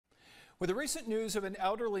With the recent news of an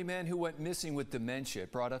elderly man who went missing with dementia,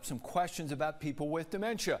 it brought up some questions about people with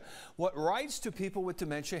dementia. What rights do people with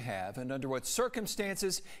dementia have, and under what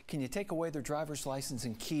circumstances can you take away their driver's license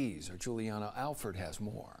and keys? Our Juliana Alford has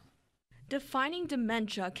more. Defining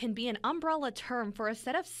dementia can be an umbrella term for a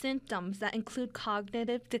set of symptoms that include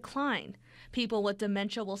cognitive decline. People with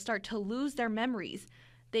dementia will start to lose their memories.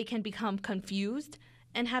 They can become confused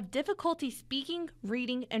and have difficulty speaking,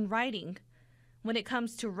 reading, and writing. When it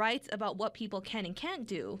comes to rights about what people can and can't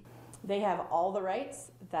do, they have all the rights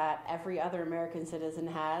that every other American citizen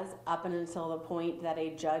has up until the point that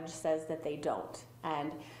a judge says that they don't.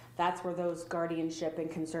 And that's where those guardianship and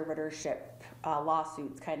conservatorship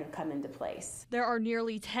lawsuits kind of come into place. There are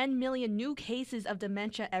nearly 10 million new cases of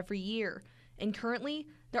dementia every year. And currently,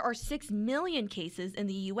 there are 6 million cases in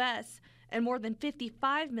the U.S. and more than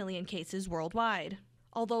 55 million cases worldwide.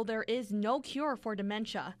 Although there is no cure for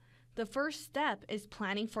dementia, the first step is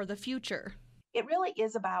planning for the future. It really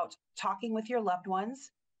is about talking with your loved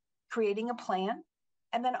ones, creating a plan,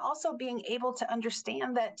 and then also being able to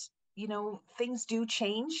understand that, things do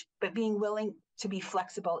change, but being willing to be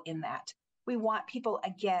flexible in that. We want people,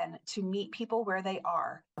 again, to meet people where they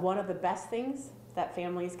are. One of the best things that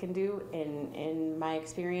families can do, in my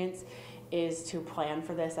experience, is to plan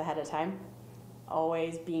for this ahead of time.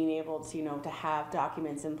 Always being able to, to have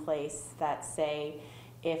documents in place that say,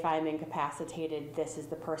 if I'm incapacitated, this is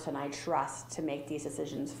the person I trust to make these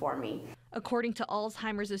decisions for me. According to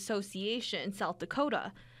Alzheimer's Association in South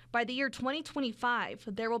Dakota, by the year 2025,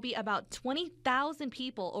 there will be about 20,000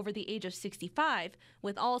 people over the age of 65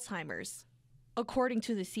 with Alzheimer's. According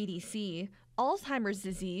to the CDC, Alzheimer's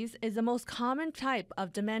disease is the most common type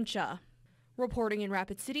of dementia. Reporting in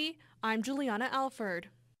Rapid City, I'm Juliana Alford.